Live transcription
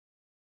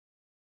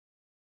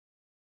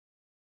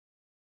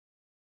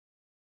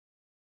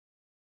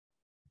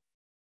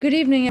Good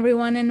evening,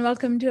 everyone, and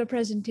welcome to a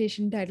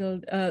presentation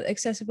titled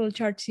Accessible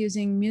Charts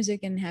Using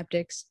Music and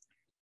Haptics.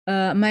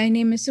 My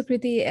name is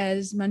Sukriti.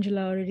 As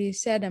Manjula already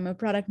said, I'm a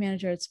product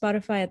manager at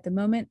Spotify at the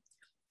moment.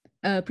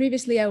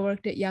 Previously, I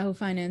worked at Yahoo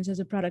Finance as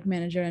a product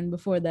manager, and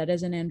before that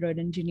as an Android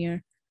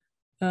engineer.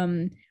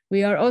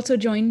 We are also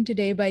joined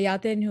today by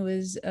Yatin, who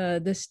is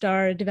the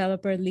star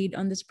developer lead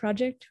on this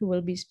project, who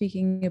will be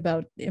speaking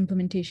about the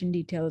implementation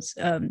details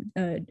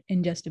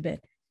in just a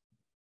bit.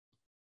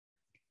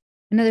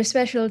 Another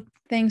special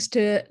thanks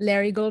to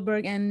Larry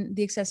Goldberg and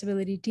the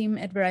accessibility team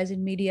at Verizon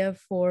Media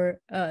for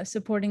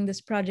supporting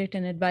this project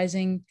and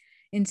advising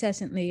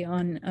incessantly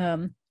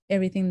on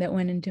everything that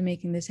went into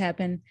making this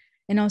happen.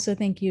 And also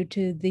thank you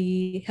to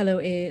the Hello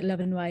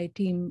A11Y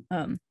team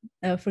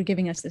for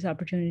giving us this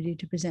opportunity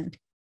to present.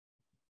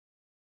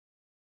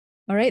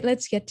 All right,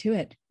 let's get to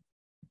it.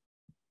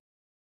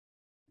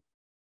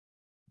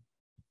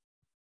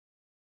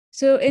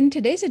 So in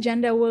today's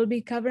agenda, we'll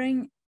be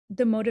covering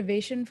the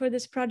motivation for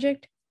this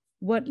project,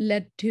 what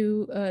led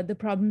to the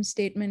problem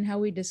statement, how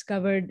we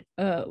discovered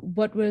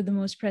what were the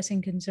most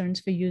pressing concerns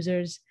for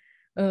users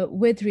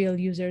with real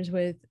users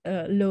with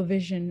low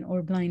vision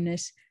or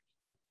blindness.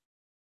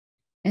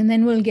 And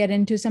then we'll get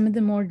into some of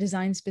the more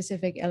design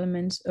specific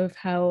elements of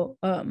how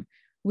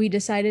we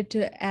decided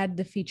to add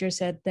the feature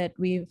set that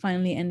we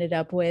finally ended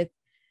up with.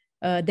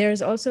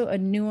 There's also a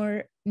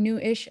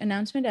newish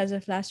announcement as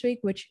of last week,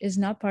 which is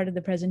not part of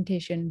the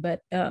presentation, but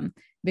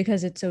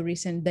because it's so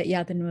recent, that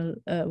Yatin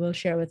will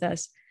share with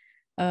us.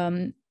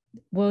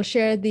 We'll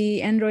share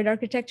the Android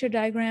architecture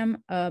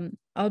diagram.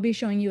 I'll be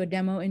showing you a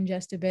demo in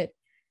just a bit.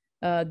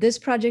 This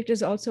project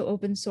is also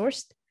open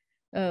sourced,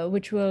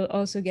 which we'll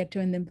also get to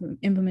in the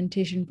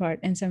implementation part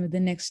and some of the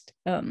next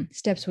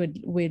steps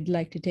we'd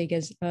like to take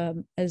as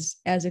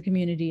a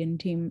community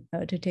and team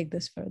to take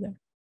this further.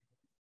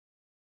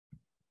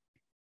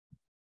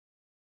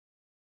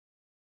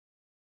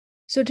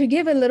 So to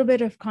give a little bit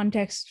of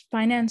context,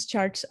 finance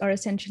charts are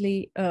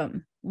essentially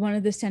one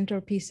of the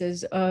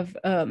centerpieces of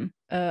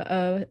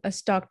a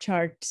stock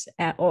charts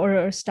app or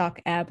a stock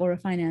app or a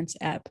finance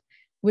app,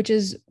 which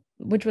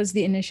was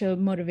the initial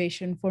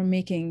motivation for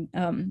making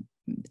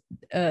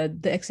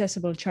the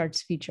accessible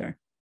charts feature.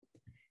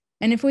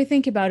 And if we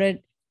think about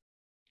it,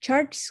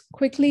 charts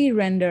quickly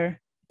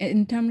render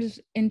in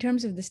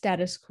terms of the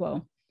status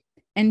quo.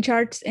 And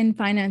charts in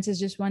finance is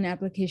just one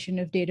application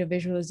of data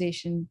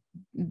visualization.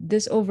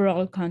 This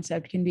overall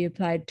concept can be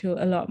applied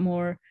to a lot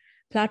more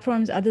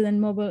platforms other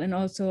than mobile, and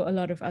also a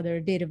lot of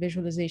other data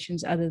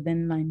visualizations other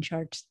than line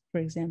charts, for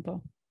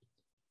example.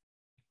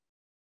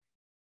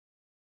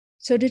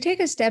 So to take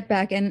a step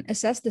back and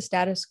assess the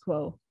status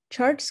quo,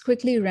 charts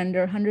quickly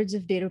render hundreds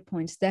of data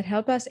points that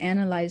help us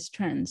analyze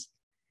trends.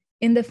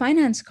 In the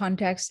finance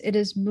context, it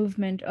is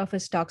movement of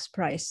a stock's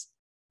price.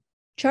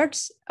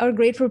 Charts are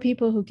great for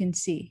people who can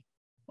see,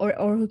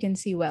 or who can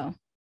see well.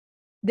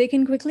 They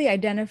can quickly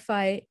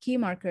identify key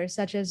markers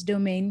such as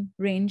domain,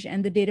 range,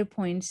 and the data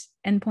points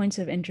and points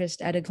of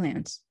interest at a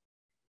glance.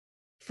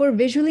 For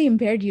visually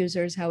impaired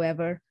users,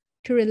 however,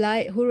 who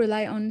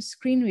rely on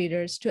screen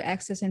readers to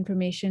access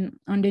information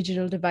on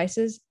digital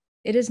devices,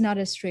 it is not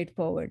as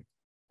straightforward.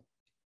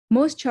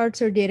 Most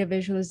charts or data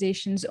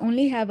visualizations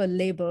only have a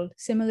label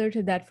similar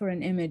to that for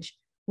an image,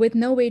 with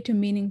no way to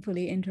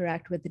meaningfully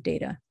interact with the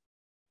data.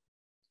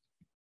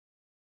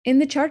 In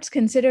the charts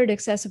considered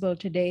accessible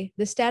today,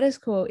 the status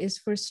quo is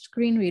for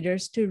screen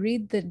readers to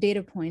read the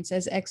data points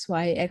as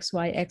XY,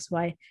 XY,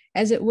 XY,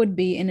 as it would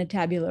be in a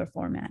tabular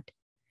format.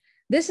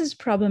 This is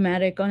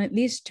problematic on at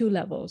least two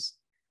levels.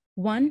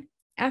 One,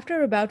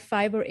 after about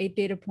 5 or 8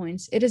 data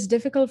points, it is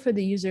difficult for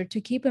the user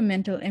to keep a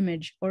mental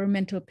image or a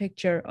mental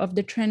picture of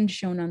the trend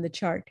shown on the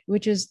chart,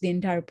 which is the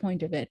entire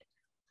point of it.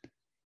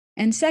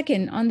 And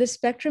second, on the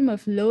spectrum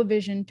of low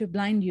vision to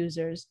blind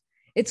users,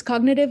 it's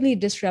cognitively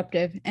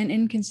disruptive and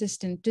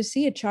inconsistent to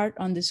see a chart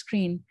on the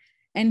screen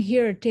and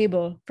hear a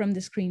table from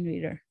the screen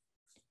reader.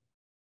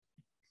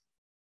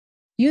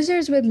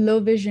 Users with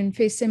low vision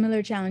face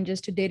similar challenges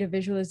to data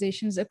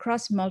visualizations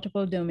across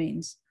multiple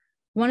domains,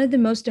 one of the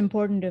most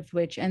important of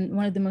which, and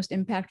one of the most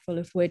impactful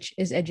of which,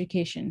 is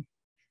education.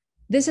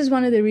 This is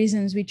one of the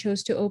reasons we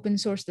chose to open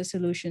source the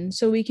solution,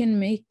 so we can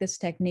make this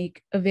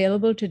technique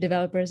available to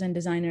developers and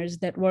designers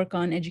that work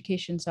on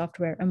education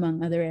software,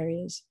 among other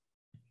areas.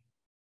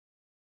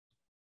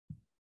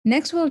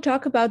 Next, we'll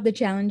talk about the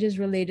challenges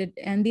related,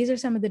 and these are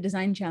some of the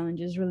design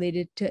challenges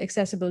related to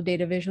accessible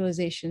data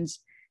visualizations,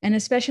 and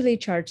especially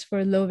charts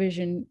for low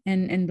vision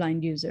and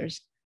blind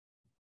users.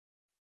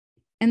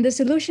 And the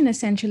solution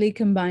essentially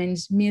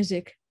combines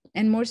music,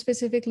 and more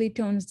specifically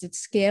tones that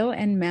scale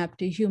and map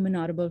to human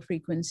audible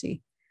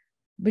frequency,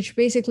 which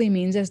basically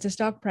means as the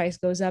stock price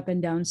goes up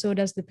and down, so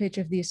does the pitch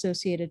of the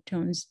associated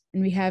tones.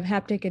 And we have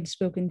haptic and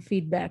spoken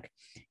feedback,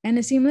 and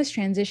a seamless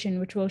transition,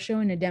 which we'll show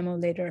in a demo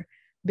later,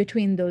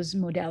 between those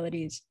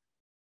modalities.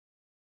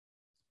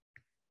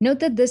 Note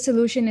that this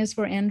solution is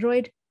for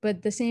Android,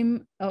 but the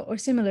same or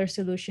similar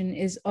solution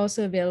is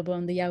also available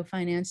on the Yahoo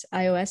Finance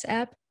iOS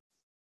app.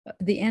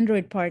 The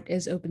Android part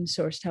is open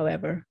sourced,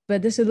 however,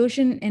 but the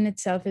solution in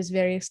itself is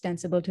very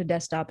extensible to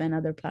desktop and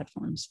other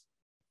platforms.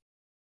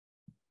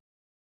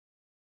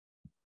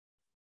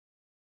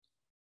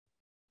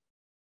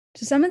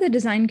 So some of the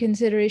design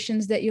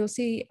considerations that you'll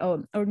see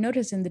or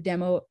notice in the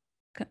demo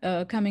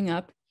coming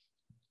up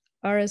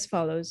are as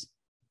follows.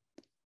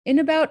 In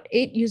about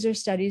 8 user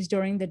studies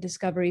during the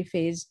discovery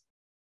phase,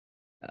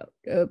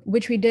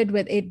 which we did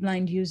with 8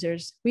 blind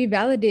users, we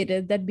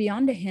validated that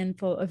beyond a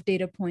handful of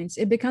data points,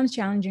 it becomes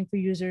challenging for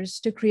users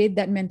to create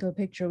that mental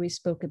picture we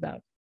spoke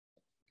about.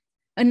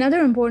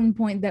 Another important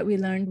point that we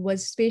learned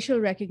was spatial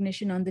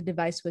recognition on the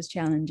device was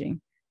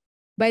challenging.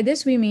 By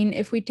this, we mean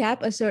if we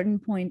tap a certain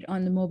point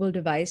on the mobile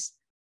device,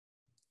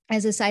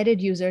 as a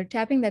sighted user,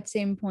 tapping that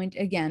same point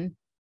again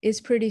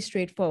is pretty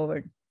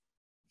straightforward.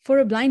 For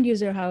a blind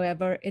user,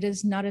 however, it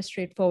is not as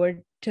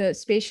straightforward to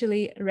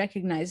spatially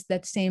recognize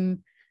that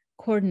same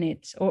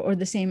coordinates or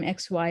the same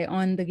XY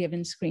on the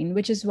given screen,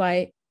 which is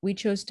why we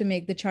chose to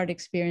make the chart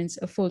experience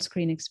a full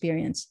screen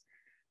experience.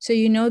 So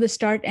you know the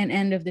start and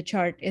end of the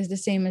chart is the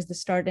same as the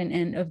start and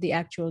end of the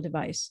actual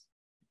device.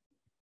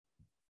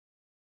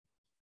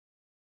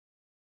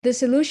 The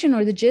solution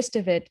or the gist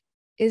of it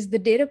is the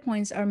data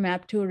points are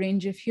mapped to a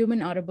range of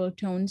human audible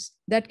tones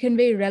that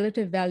convey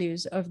relative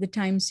values of the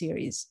time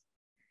series.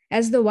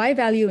 As the Y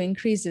value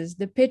increases,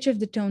 the pitch of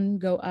the tone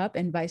go up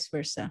and vice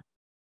versa.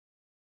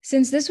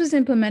 Since this was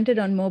implemented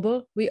on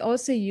mobile, we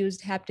also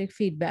used haptic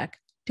feedback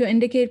to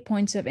indicate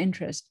points of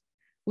interest,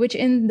 which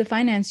in the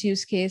finance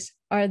use case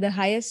are the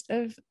highest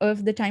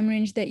of the time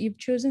range that you've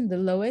chosen, the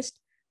lowest,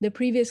 the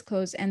previous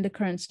close, and the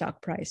current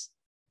stock price.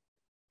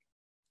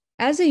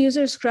 As a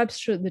user scrubs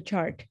through the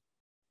chart,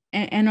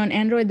 and on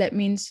Android that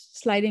means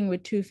sliding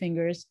with 2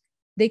 fingers,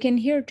 they can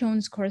hear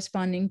tones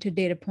corresponding to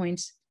data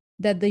points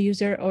that the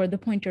user or the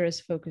pointer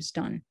is focused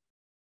on.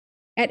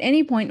 At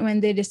any point when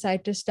they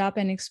decide to stop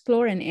and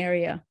explore an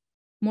area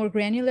more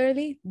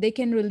granularly, they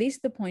can release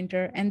the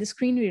pointer and the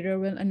screen reader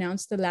will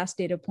announce the last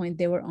data point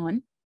they were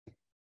on.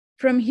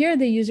 From here,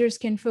 the users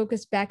can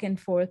focus back and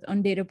forth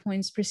on data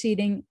points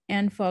preceding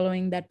and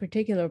following that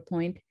particular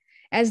point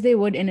as they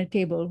would in a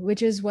table,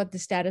 which is what the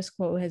status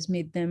quo has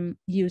made them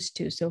used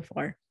to so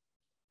far.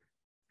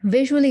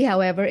 Visually,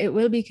 however, it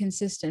will be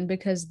consistent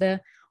because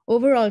the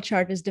overall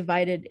chart is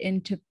divided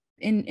into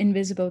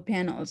invisible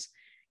panels,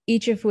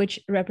 each of which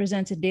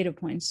represents a data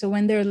point. So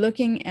when they're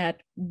looking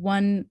at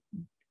one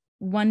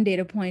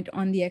data point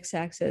on the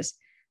x-axis,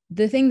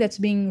 the thing that's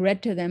being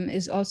read to them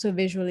is also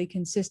visually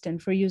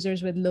consistent for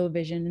users with low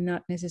vision and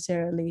not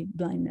necessarily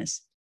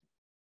blindness.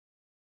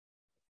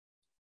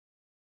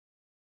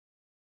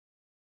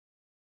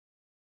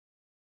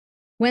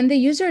 When the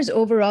user is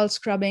overall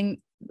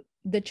scrubbing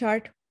the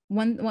chart,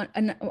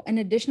 an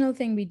additional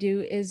thing we do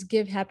is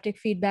give haptic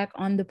feedback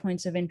on the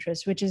points of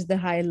interest, which is the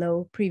high,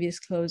 low, previous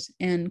close,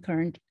 and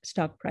current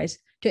stock price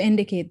to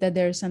indicate that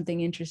there is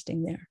something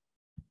interesting there.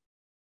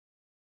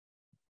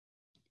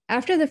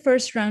 After the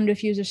first round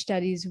of user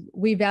studies,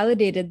 we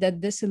validated that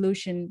this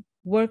solution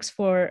works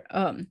for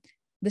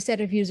the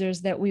set of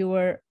users that we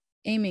were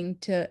aiming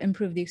to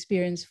improve the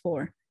experience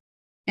for.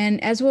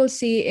 And as we'll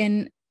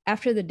see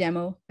after the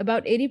demo,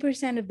 about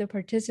 80% of the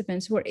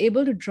participants were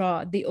able to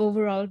draw the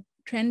overall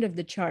trend of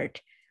the chart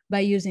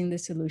by using the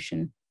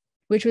solution,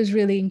 which was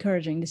really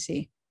encouraging to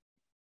see.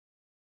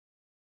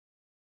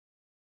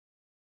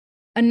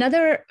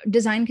 Another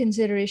design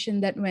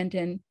consideration that went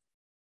in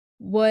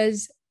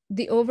was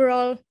the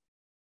overall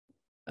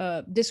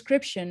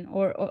description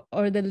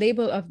or the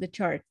label of the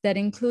chart that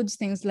includes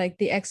things like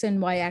the X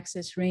and Y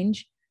axis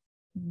range.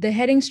 The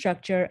heading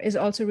structure is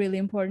also really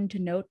important to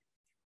note.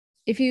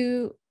 If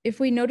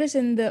we notice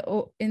in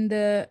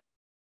the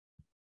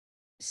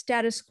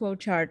status quo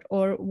chart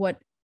or what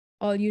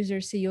all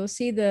users see, you'll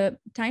see the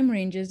time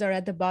ranges are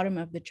at the bottom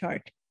of the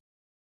chart.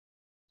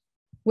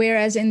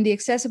 Whereas in the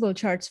accessible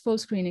charts full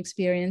screen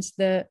experience,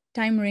 the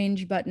time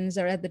range buttons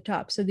are at the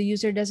top. So the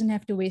user doesn't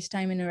have to waste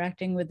time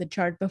interacting with the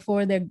chart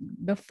before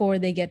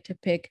they get to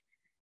pick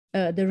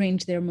the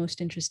range they're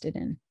most interested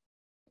in.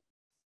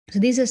 So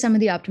these are some of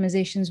the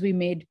optimizations we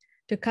made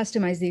to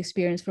customize the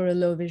experience for a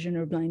low vision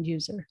or blind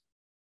user.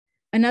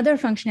 Another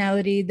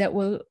functionality that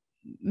we'll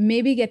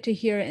maybe get to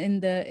hear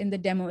in the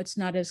demo, it's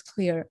not as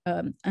clear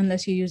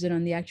unless you use it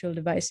on the actual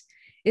device,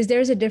 is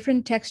there's a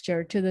different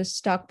texture to the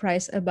stock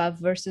price above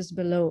versus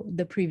below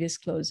the previous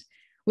close,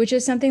 which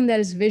is something that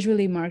is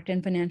visually marked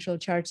in financial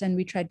charts, and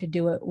we tried to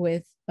do it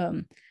with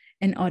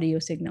an audio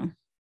signal.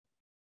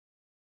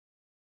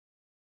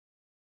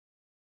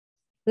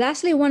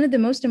 Lastly, one of the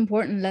most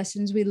important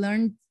lessons we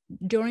learned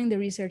during the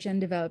research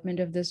and development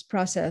of this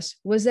process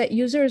was that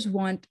users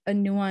want a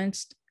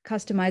nuanced,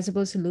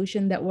 customizable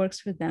solution that works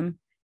for them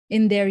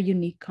in their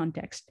unique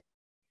context.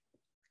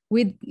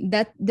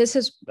 This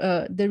is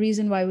the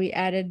reason why we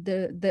added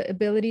the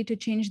ability to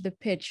change the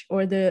pitch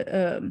or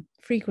the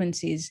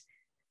frequencies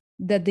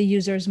that the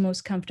user is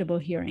most comfortable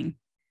hearing.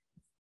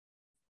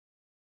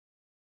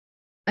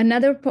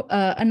 Another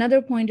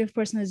point of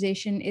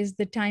personalization is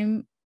the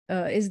time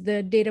is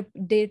the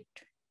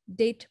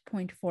date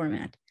point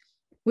format.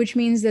 which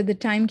means that the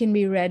time can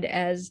be read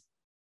as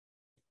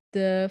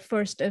the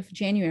 1st of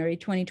January,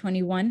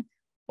 2021,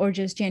 or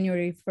just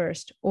January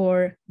 1st,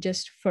 or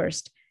just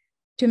 1st,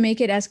 to make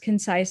it as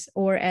concise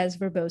or as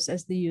verbose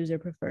as the user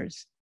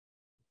prefers.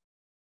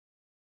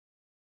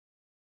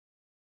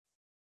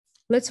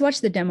 Let's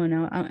watch the demo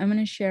now. I'm going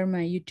to share my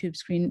YouTube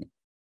screen.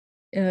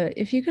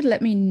 If you could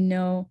let me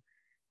know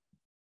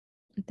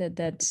that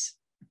that's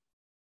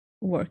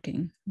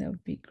working, that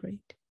would be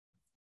great.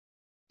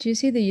 Do you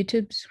see the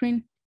YouTube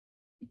screen?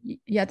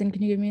 Yatin,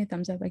 can you give me a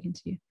thumbs up? I can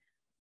see you.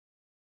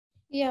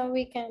 Yeah,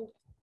 we can.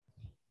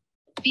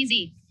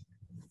 BZ.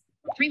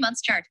 3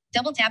 months chart.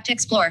 Double tap to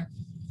explore.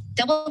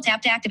 Double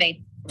tap to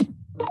activate.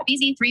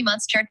 BZ 3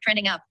 months chart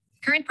trending up.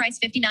 Current price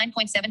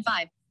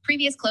 59.75.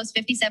 Previous close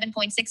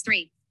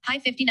 57.63. High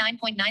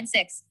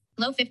 59.96.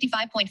 Low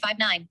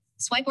 55.59.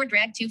 Swipe or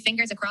drag 2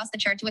 fingers across the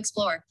chart to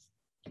explore.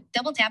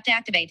 Double tap to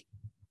activate.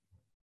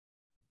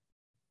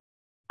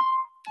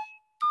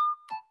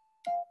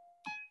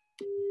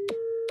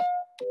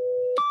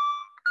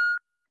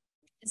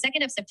 The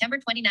 2nd of September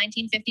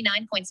 2019,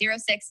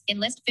 59.06, in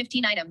list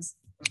 15 items.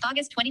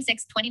 August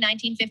 26,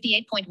 2019,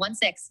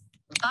 58.16.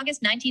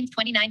 August 19,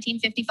 2019,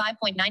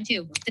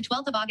 55.92. The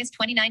 12th of August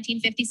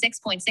 2019,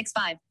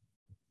 56.65.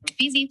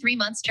 BZ 3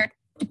 months chart.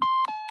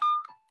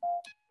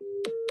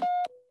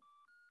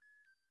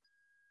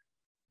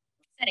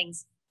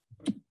 Settings.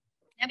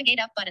 Navigate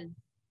up button.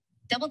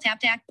 Double tap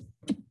to act.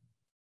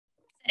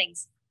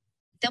 Settings.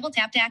 Double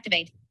tap to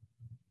activate.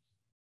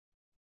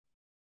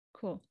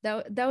 Cool.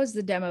 That was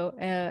the demo,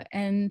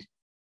 and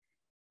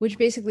which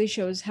basically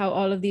shows how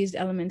all of these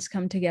elements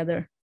come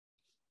together.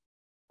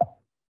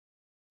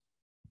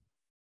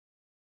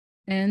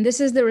 And this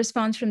is the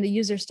response from the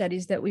user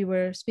studies that we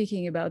were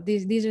speaking about.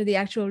 These are the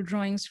actual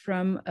drawings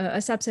from a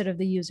subset of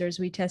the users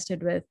we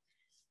tested with.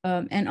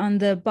 And on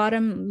the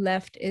bottom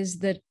left is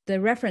the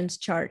reference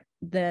chart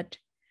that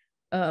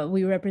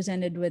we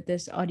represented with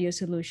this audio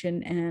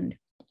solution. And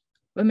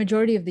a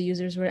majority of the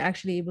users were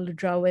actually able to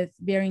draw with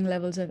varying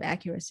levels of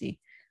accuracy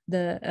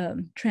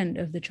the trend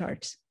of the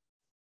charts.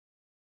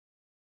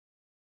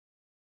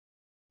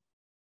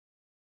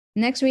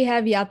 Next, we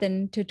have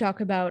Yatin to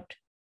talk about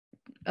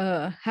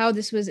how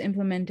this was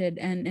implemented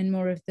and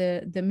more of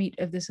the meat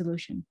of the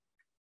solution.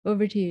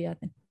 Over to you,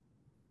 Yatin.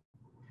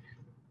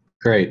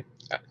 Great.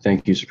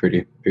 Thank you,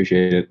 Supriti.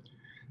 Appreciate it.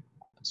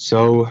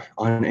 So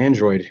on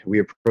Android, we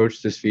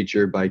approached this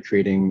feature by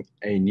creating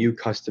a new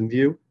custom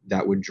view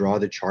that would draw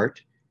the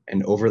chart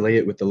and overlay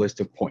it with the list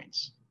of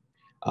points.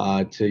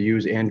 To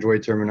use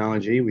Android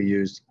terminology, we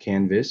used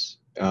Canvas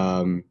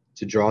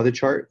to draw the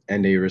chart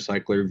and a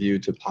recycler view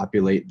to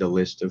populate the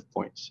list of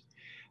points.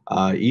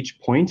 Each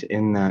point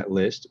in that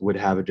list would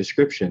have a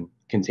description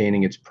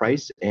containing its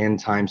price and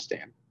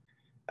timestamp.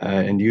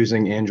 And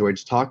using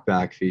Android's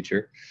TalkBack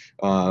feature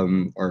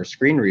or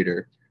screen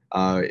reader,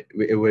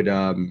 it would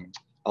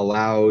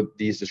allow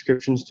these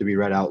descriptions to be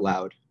read out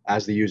loud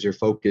as the user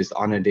focused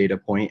on a data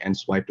point and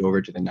swiped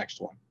over to the next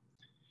one.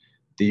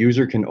 The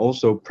user can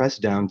also press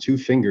down 2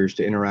 fingers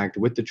to interact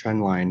with the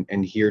trend line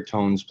and hear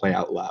tones play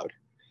out loud.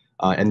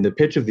 And the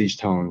pitch of these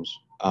tones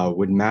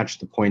would match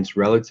the point's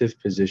relative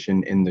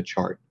position in the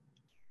chart.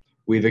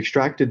 We've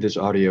extracted this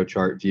audio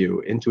chart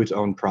view into its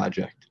own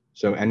project,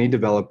 so any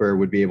developer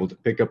would be able to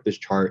pick up this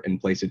chart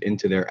and place it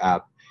into their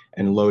app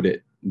and load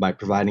it by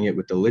providing it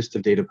with the list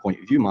of data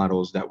point view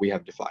models that we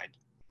have defined.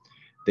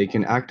 They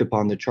can act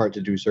upon the chart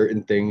to do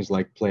certain things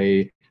like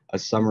play a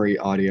summary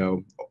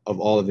audio of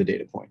all of the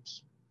data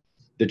points.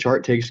 The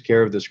chart takes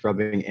care of the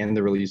scrubbing and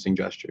the releasing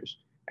gestures.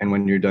 And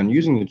when you're done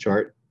using the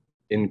chart,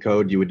 in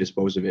code, you would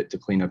dispose of it to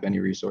clean up any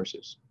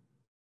resources.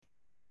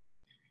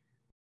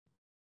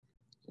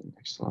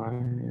 Next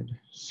slide.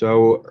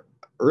 So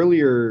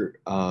earlier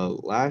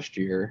last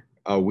year,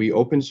 we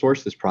open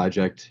sourced this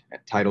project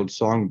titled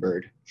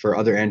Songbird for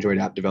other Android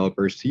app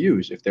developers to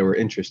use if they were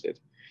interested.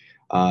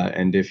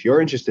 And if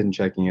you're interested in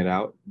checking it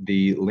out,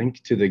 the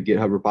link to the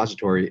GitHub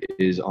repository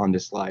is on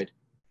this slide.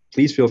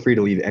 Please feel free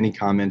to leave any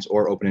comments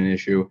or open an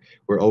issue.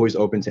 We're always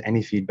open to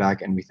any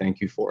feedback, and we thank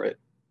you for it.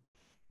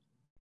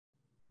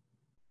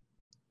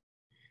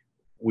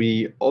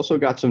 We also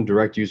got some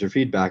direct user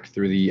feedback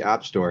through the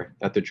App Store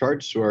that the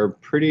charts are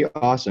pretty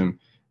awesome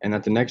and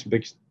that the next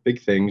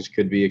big things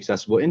could be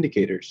accessible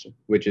indicators,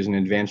 which is an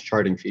advanced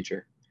charting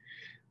feature.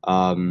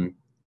 And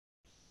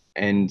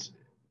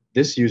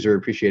this user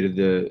appreciated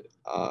the,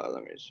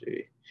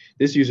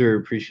 This user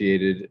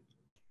appreciated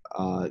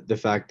the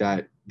fact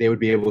that they would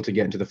be able to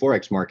get into the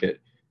Forex market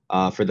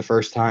for the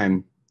first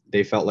time.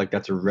 They felt like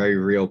that's a very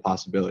real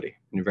possibility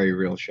and a very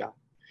real shot.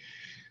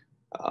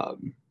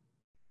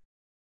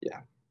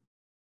 Yeah.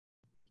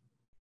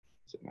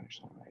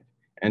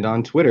 And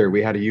on Twitter,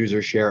 we had a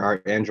user share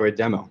our Android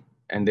demo,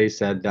 and they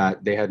said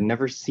that they had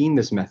never seen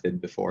this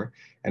method before,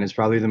 and it's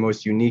probably the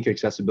most unique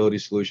accessibility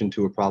solution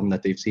to a problem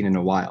that they've seen in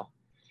a while.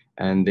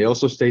 And they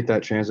also state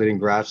that translating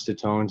graphs to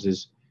tones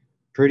is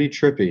pretty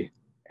trippy,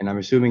 and I'm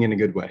assuming in a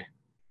good way.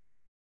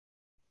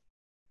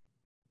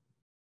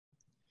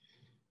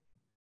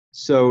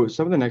 So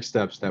some of the next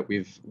steps that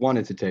we've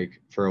wanted to take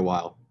for a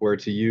while were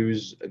to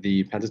use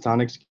the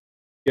pentatonic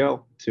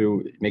scale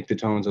to make the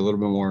tones a little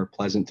bit more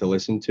pleasant to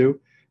listen to.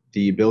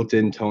 The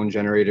built-in tone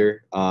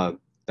generator that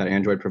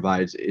Android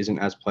provides isn't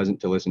as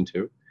pleasant to listen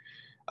to.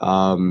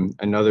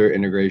 Another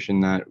integration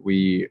that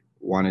we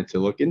wanted to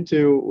look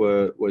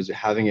into was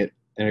having it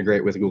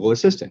integrate with Google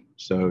Assistant.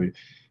 So,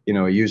 you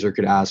know, a user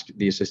could ask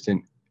the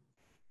assistant,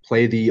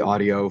 play the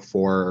audio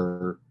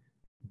for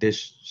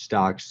this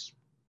stock's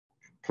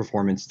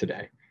performance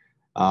today.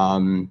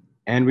 And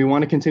we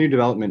want to continue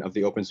development of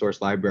the open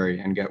source library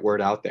and get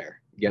word out there,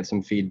 get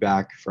some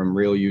feedback from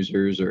real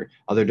users or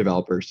other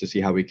developers to see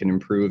how we can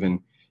improve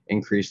and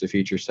increase the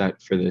feature set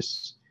for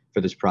this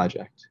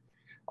project.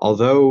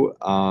 Although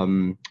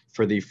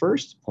for the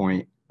first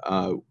point,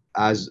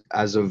 as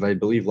of I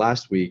believe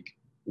last week,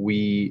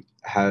 we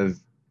have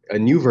a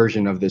new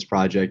version of this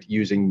project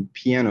using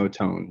piano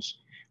tones,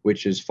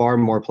 which is far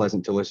more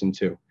pleasant to listen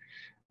to.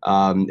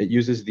 It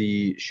uses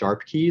the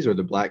sharp keys or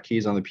the black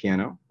keys on the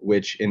piano,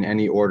 which in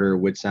any order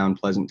would sound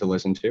pleasant to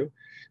listen to.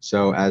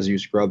 So as you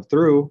scrub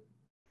through,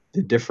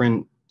 the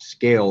different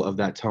scale of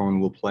that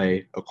tone will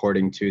play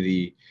according to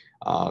the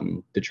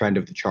trend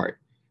of the chart.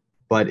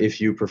 But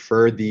if you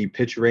prefer the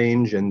pitch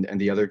range and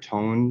the other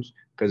tones,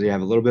 because you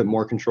have a little bit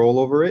more control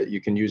over it, you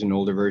can use an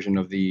older version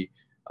of the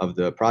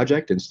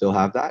project and still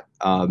have that.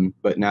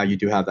 But now you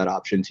do have that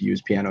option to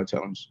use piano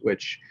tones,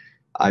 which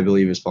I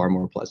believe is far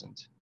more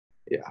pleasant.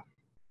 Yeah.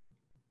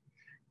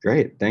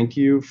 Great. Thank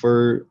you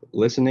for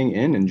listening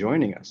in and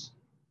joining us.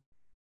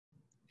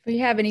 If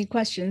you have any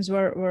questions,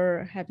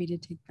 we're happy to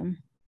take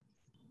them.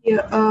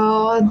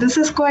 Yeah, this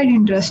is quite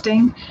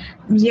interesting.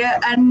 Yeah,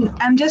 and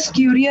I'm just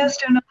curious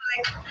to know,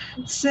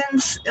 like,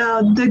 since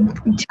the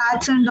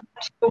chats and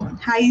all show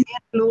high and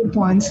low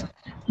points,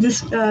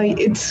 this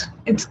it's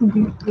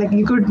like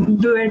you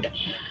could do it,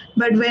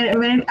 but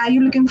when are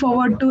you looking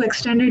forward to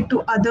extend it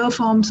to other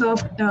forms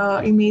of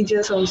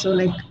images also?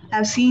 Like,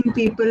 I've seen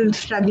people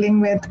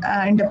struggling with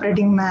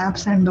interpreting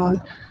maps and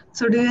all.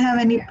 So, do you have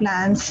any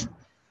plans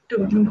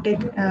to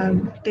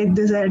take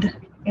this ahead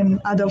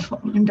in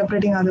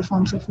interpreting other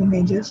forms of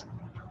images?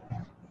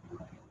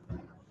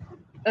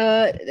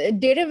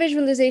 Data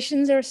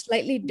visualizations are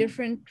slightly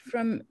different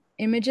from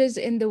images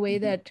in the way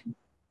that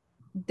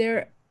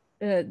they're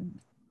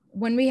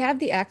when we have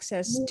the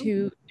access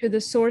to the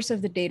source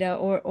of the data,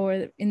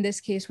 or in this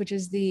case, which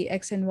is the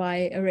X and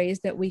Y arrays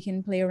that we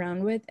can play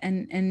around with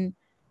and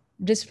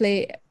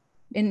display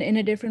in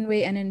a different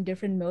way and in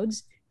different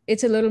modes,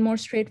 it's a little more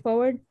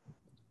straightforward.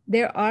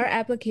 There are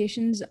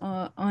applications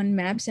on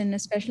maps and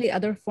especially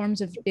other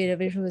forms of data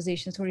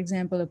visualizations, for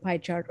example, a pie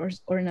chart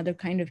or another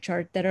kind of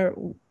chart, that are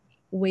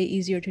way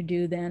easier to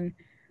do than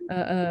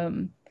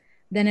an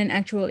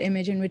actual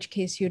image, in which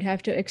case you'd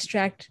have to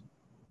extract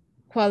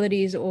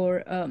qualities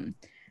or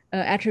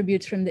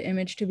attributes from the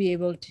image to be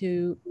able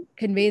to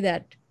convey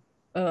that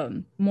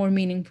more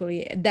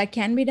meaningfully. That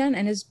can be done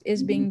and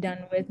is being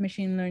done with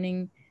machine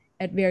learning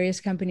at various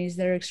companies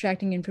that are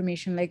extracting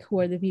information like who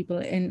are the people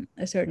in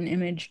a certain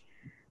image.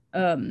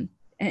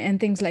 And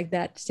things like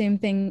that. Same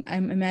thing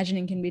I'm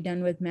imagining can be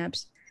done with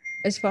maps.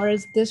 As far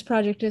as this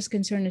project is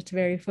concerned, it's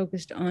very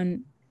focused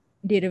on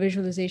data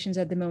visualizations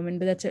at the moment,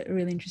 but that's a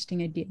really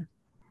interesting idea.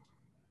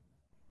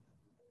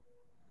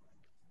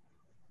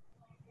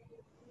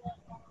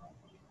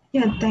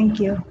 Yeah, thank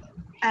you.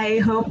 I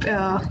hope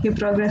you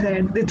progress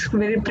ahead. It's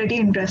pretty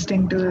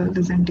interesting to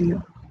listen to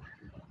you.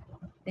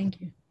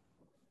 Thank you.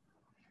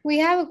 We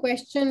have a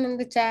question in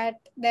the chat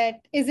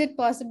that is it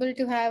possible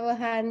to have a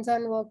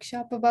hands-on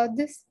workshop about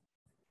this?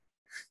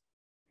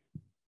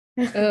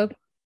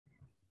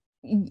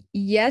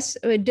 Yes,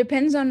 it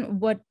depends on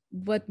what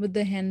would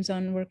the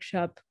hands-on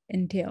workshop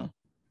entail.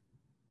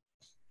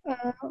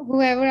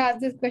 Whoever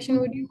asked this question,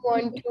 would you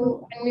want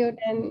to unmute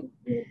and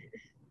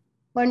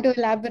want to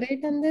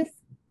elaborate on this?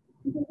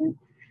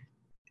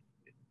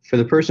 For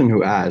the person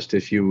who asked,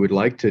 if you would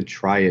like to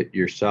try it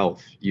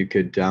yourself, you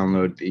could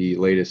download the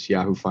latest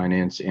Yahoo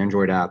Finance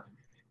Android app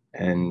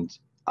and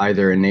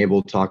either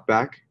enable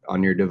TalkBack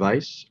on your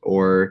device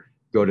or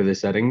go to the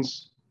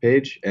settings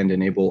page and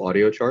enable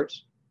audio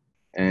charts.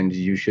 And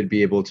you should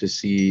be able to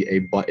see a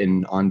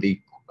button on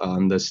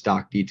the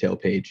stock detail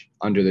page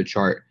under the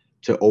chart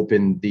to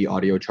open the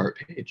audio chart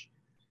page.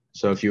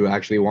 So if you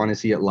actually want to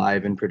see it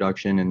live in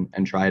production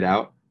and try it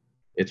out,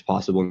 it's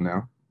possible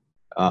now.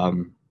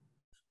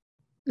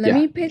 Let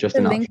me paste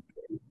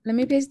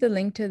the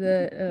link to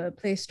the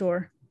Play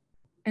Store,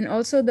 and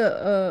also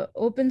the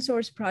open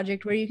source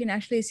project where you can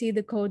actually see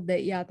the code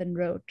that Yatan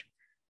wrote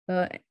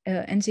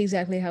and see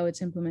exactly how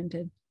it's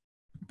implemented.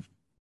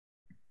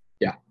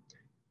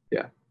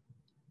 Yeah.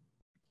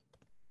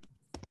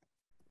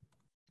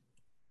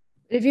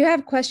 If you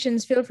have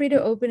questions, feel free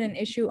to open an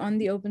issue on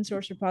the open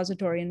source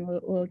repository and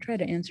we'll try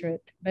to answer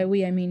it. By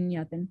we, I mean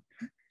Yatan.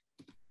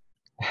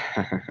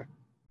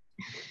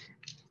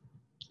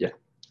 Yeah.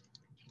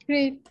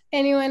 Great.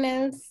 Anyone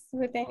else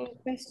with any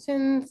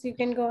questions? You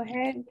can go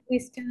ahead. We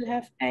still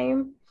have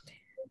time.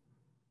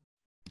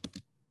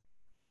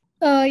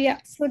 Yeah,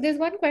 so there's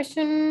one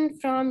question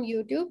from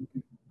YouTube.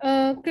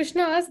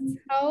 Krishna asks,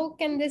 how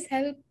can this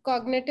help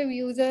cognitive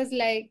users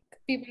like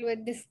people with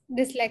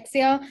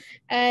dyslexia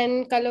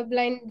and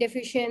colorblind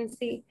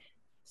deficiency?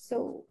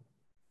 So,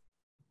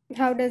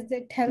 how does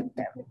it help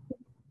them,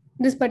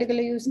 this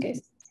particular use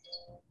case?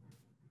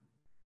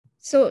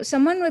 So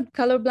someone with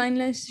color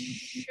blindness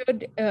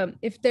should,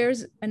 if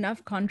there's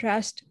enough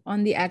contrast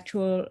on the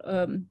actual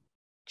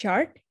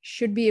chart,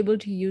 should be able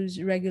to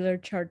use regular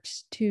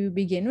charts to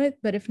begin with.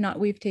 But if not,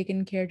 we've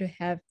taken care to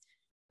have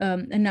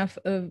enough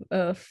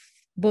of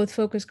both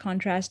focus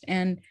contrast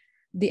and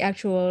the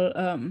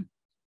actual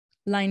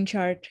line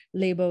chart,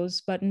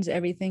 labels, buttons,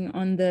 everything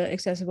on the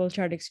accessible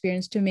chart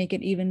experience to make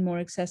it even more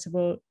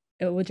accessible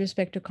with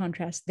respect to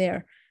contrast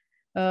there.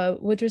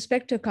 With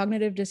respect to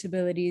cognitive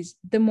disabilities,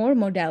 the more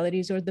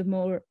modalities or the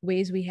more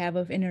ways we have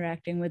of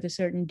interacting with a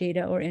certain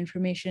data or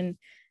information,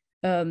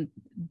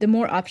 the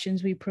more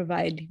options we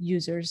provide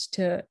users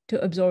to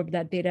absorb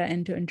that data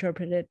and to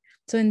interpret it.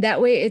 So in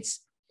that way, it's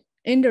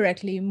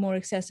indirectly more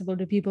accessible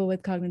to people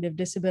with cognitive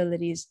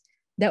disabilities.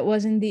 That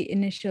wasn't the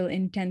initial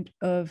intent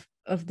of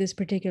this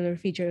particular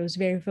feature. It was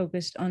very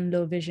focused on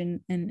low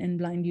vision and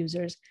blind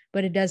users,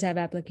 but it does have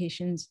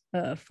applications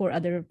for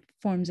other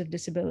forms of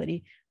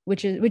disability,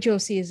 which you'll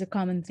see is a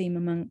common theme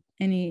among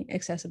any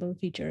accessible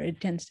feature. It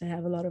tends to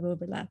have a lot of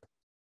overlap.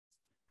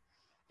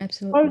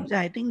 Absolutely.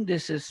 I think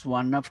this is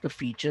one of the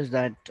features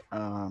that,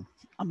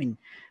 I mean,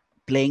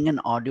 playing an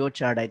audio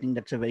chart, I think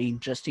that's a very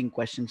interesting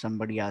question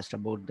somebody asked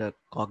about the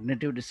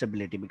cognitive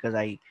disability, because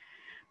I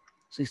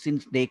see,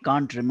 since they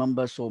can't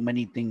remember so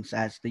many things,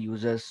 as the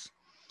users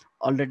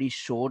already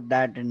showed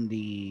that in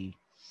the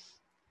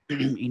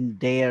in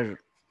their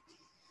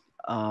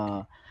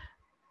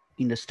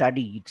in the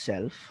study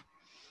itself.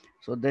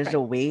 So there's Right.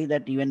 a way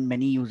that even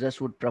many users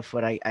would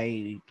prefer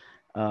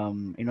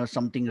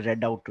something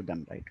read out to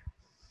them, right?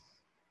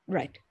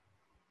 Right.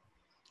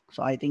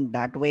 So I think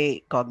that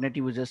way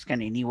cognitive users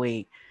can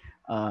anyway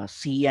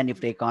see, and if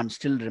they can't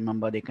still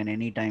remember, they can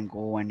anytime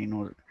go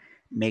and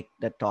make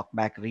the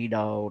talkback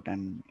readout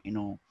and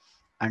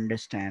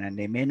understand. And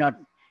they may not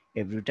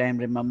every time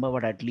remember,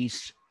 but at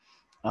least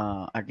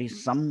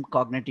some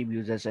cognitive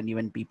users and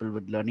even people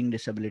with learning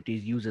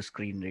disabilities use a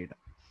screen reader,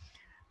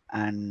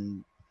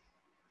 and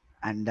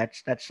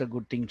that's a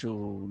good thing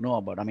to know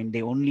about. I mean,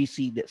 they only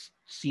see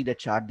the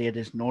chart. There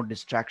is no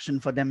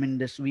distraction for them in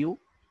this view,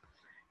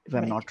 if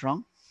I'm Right. not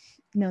wrong.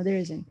 No, there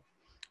isn't.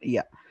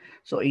 Yeah.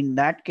 So in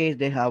that case,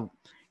 they have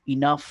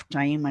enough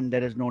time and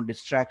there is no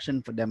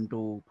distraction for them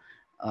to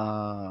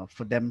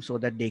for them, so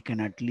that they can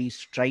at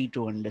least try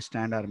to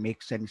understand or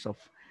make sense of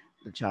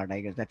the chart. I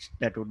guess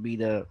that would be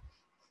the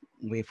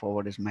way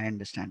forward, is my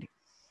understanding.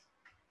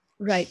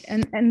 Right.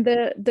 And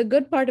the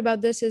good part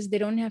about this is they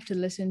don't have to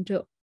listen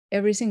to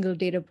every single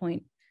data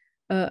point.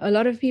 A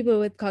lot of people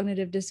with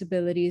cognitive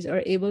disabilities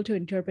are able to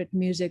interpret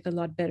music a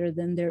lot better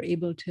than they're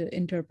able to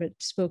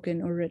interpret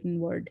spoken or written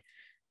word.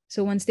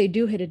 So once they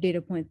do hit a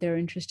data point they're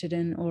interested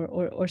in,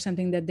 or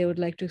something that they would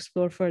like to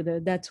explore further,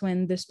 that's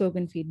when the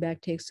spoken feedback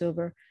takes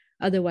over.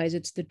 Otherwise,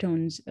 it's the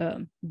tones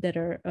that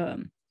are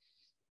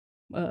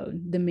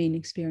the main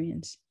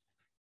experience.